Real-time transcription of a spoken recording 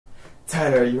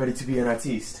Tyler, are you ready to be an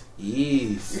artiste?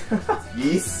 Yes.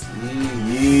 Yes?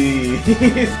 Yes.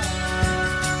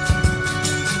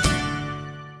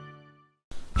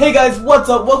 Hey guys, what's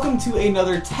up? Welcome to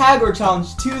another Tag or Challenge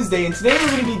Tuesday, and today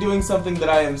we're going to be doing something that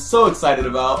I am so excited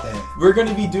about. We're going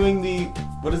to be doing the,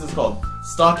 what is this called?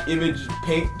 Stock Image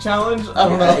Paint Challenge? I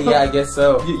don't know. Yeah, I guess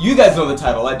so. You guys know the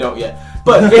title, I don't yet.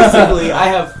 But basically, I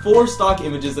have 4 stock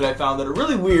images that I found that are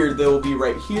really weird. They will be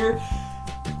right here.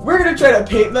 We're going to try to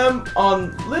paint them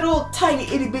on little tiny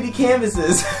itty bitty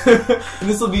canvases. And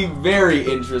this will be very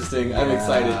interesting. I'm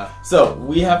excited. So,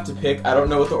 we have to pick, I don't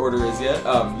know what the order is yet.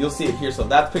 You'll see it here. So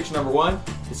that's picture number 1,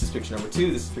 this is picture number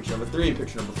 2, this is picture number 3, and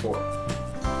picture number 4.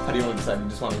 How do you want to decide? You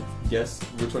just want to guess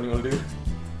which one you want to do?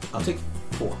 I'll take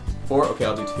 4. 4? Okay,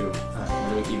 I'll do 2. We're going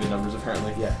to make even numbers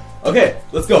apparently. Yeah. Okay,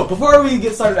 let's go. Before we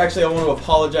get started, actually, I want to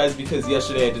apologize because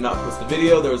yesterday I did not post a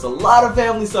video. There was a lot of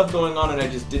family stuff going on and I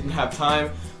just didn't have time.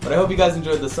 But I hope you guys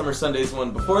enjoyed the Summer Sundays one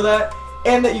before that,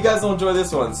 and that you guys will enjoy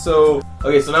this one. So,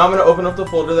 okay, so now I'm going to open up the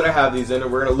folder that I have these in,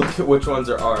 and we're going to look at which ones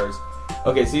are ours.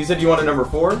 Okay, so you said you wanted number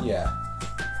 4? Yeah.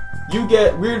 You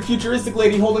get Weird Futuristic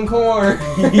Lady Holding Corn.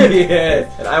 Yeah.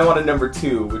 And I wanted number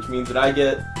 2, which means that I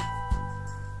get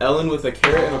Ellen with a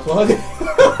carrot and a plug.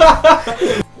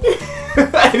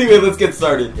 Anyway, let's get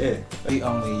started. Yeah. We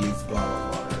only use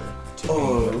bottled water. We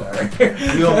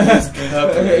only use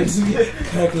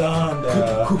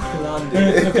Kukulanda.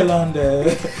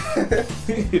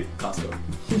 Costco.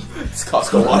 It's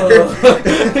Costco water.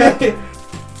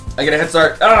 I get a head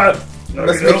start. I'm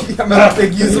gonna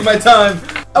make use of my time.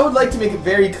 I would like to make it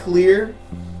very clear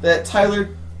that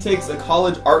Tyler takes a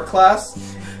college art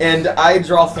class and I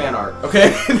draw fan art.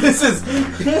 Okay? This is.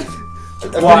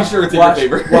 I'm pretty sure it's in your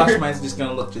favor. Watch, mine's just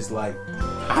gonna look just like.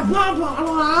 Blah, blah,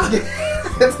 blah.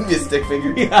 That's gonna be a stick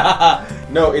figure. Yeah.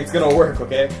 No, it's gonna work,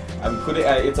 okay? I'm putting.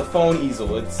 It's a phone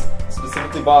easel. It's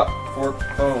specifically bought for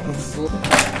phones.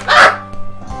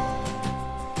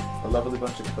 A lovely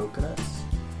bunch of coconuts.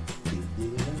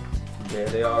 There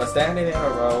they are, standing in a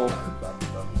row.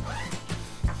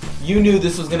 You knew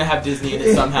this was gonna have Disney in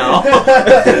it somehow.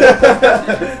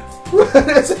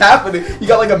 What is happening? You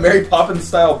got like a Mary Poppins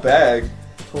style bag.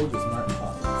 Told you it's Martin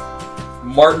Poppins.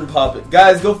 Martin Poppins.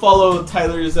 Guys, go follow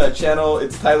Tyler's channel.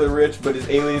 It's Tyler Rich, but his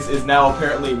alias is now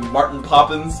apparently Martin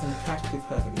Poppins. I'm practically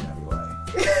perfect in every way.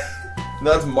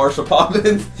 No, that's Marsha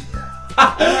Poppins.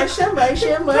 Marsha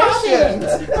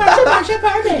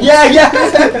Poppins. Yeah.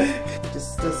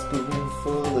 Just a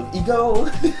spoonful of ego.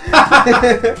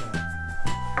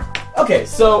 Okay,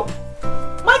 so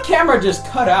my camera just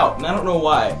cut out, and I don't know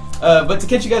why. But to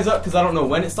catch you guys up, because I don't know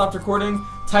when it stopped recording,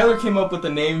 Tyler came up with a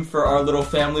name for our little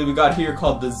family we got here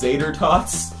called the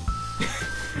Sai-ter-tots.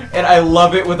 And I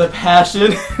love it with a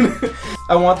passion.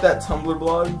 I want that Tumblr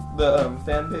blog, the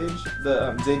fan page,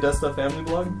 the Zaydusta family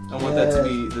blog. I want that to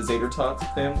be the Sai-ter-tots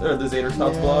family, or the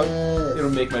Sai-ter-tots blog. It'll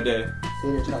make my day.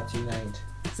 Sai-ter-tots unite.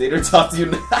 Sai-ter-tots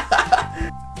unite.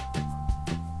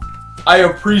 I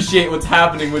appreciate what's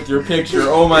happening with your picture.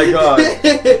 Oh my god.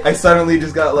 I suddenly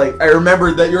just got like, I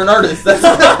remembered that you're an artist. That's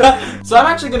so I'm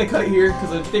actually going to cut it here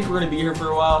because I think we're going to be here for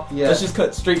a while. Yeah. Let's just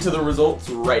cut straight to the results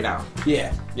right now.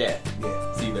 Yeah.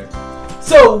 See you there.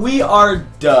 So we are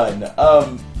done.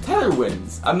 Tyler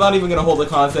wins. I'm not even going to hold a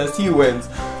contest. He wins.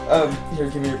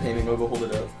 Here, give me your painting. I'll go hold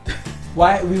it up.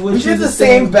 Why? We did the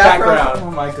same background.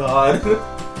 Oh my god.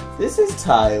 This is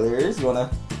Tyler's. You want to...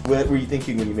 What were you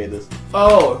thinking when you made this?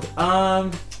 Oh,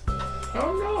 I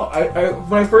don't know. I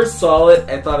when I first saw it,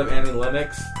 I thought of Annie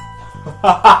Lennox.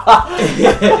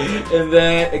 And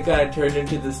then it kind of turned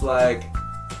into this like,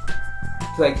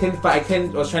 I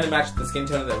was trying to match the skin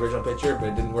tone of the original picture, but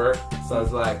it didn't work. So I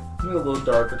was like, maybe a little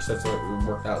darker, because that's what would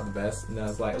work out the best. And then I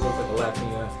was like, it looks like a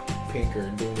Latina pinker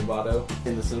and doing the Votto.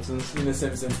 In The Simpsons? In The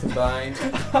Simpsons combined.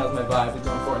 That was my vibe. We're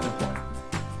going for it in the point.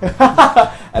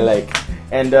 I like.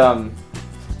 And,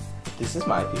 this is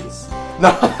my piece.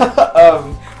 No,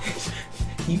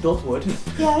 he built wood.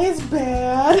 Yeah, it's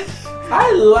bad.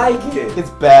 I like it. It's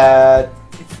bad.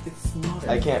 It's modern.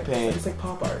 I can't paint. It's like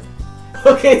pop art.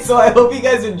 Okay, so I hope you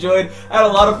guys enjoyed. I had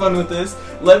a lot of fun with this.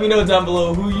 Let me know down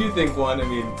below who you think won. I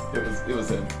mean, it was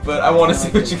him. But I want to see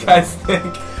what you guys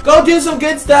think. Go do some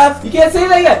good stuff. You can't say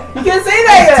that yet. You can't say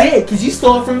that yet. I did, because you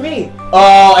stole it from me.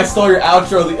 Oh, I stole your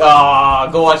outro.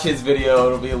 Go watch his video.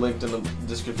 It'll be linked in the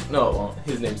description. No, well,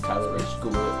 his name's Tyler Rich.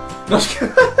 Google it. No,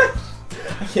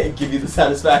 I can't give you the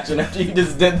satisfaction after you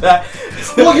just did that.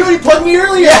 Well, you already plugged me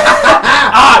earlier.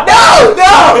 No!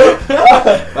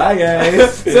 Bye. Bye,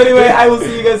 guys. So anyway, I will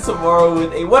see you guys tomorrow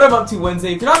with a What I'm Up To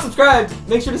Wednesday. If you're not subscribed,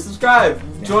 make sure to subscribe.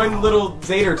 Join little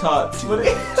Sai-ter-tots.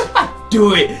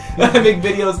 Do it. I make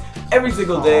videos every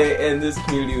single day, and this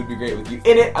community would be great with you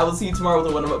in it. I will see you tomorrow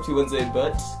with a What I'm Up To Wednesday,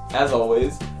 but as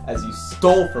always, as you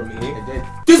stole from me, I did.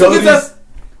 This is us.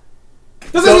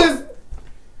 This is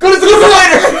go to the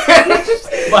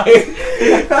later.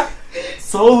 Bye.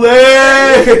 So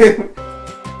late.